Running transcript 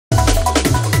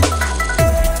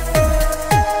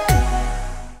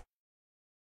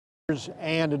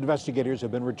And investigators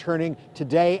have been returning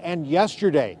today and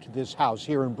yesterday to this house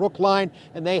here in Brookline,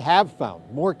 and they have found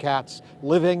more cats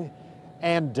living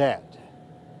and dead.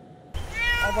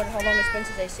 I wonder how long it's been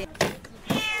since they see.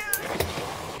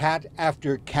 Cat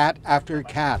after cat after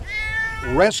cat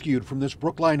rescued from this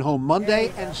Brookline home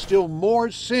Monday, and still more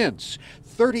since.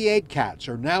 38 cats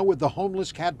are now with the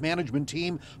homeless cat management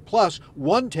team, plus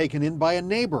one taken in by a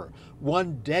neighbor.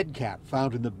 One dead cat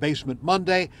found in the basement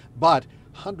Monday, but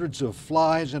hundreds of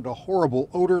flies and a horrible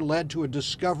odor led to a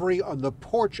discovery on the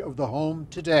porch of the home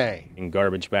today. In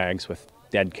garbage bags with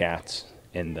dead cats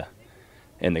in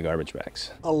the garbage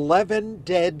bags. 11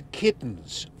 dead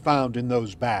kittens found in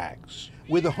those bags.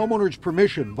 With the homeowner's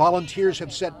permission, volunteers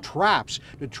have set traps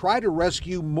to try to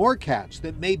rescue more cats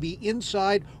that may be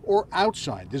inside or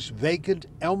outside this vacant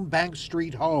Elm Bank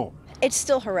Street home. It's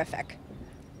still horrific.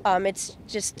 It's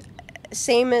just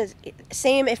same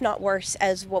if not worse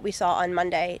as what we saw on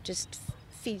Monday. Just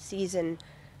feces and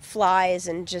flies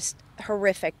and just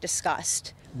horrific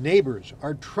disgust. Neighbors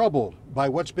are troubled by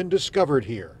what's been discovered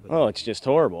here. Oh, it's just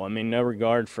horrible. I mean, no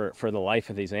regard for the life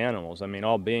of these animals. I mean,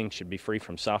 all beings should be free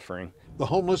from suffering. The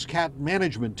homeless cat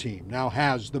management team now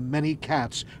has the many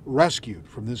cats rescued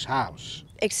from this house.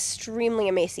 Extremely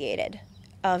emaciated,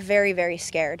 very, very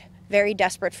scared, very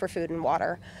desperate for food and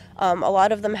water. A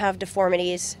lot of them have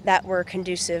deformities that were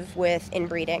conducive with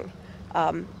inbreeding,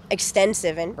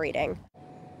 extensive inbreeding.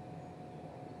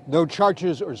 No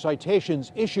charges or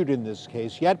citations issued in this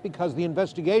case yet because the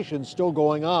investigation's still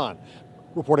going on.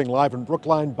 Reporting live in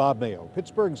Brookline, Bob Mayo,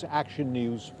 Pittsburgh's Action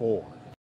News 4.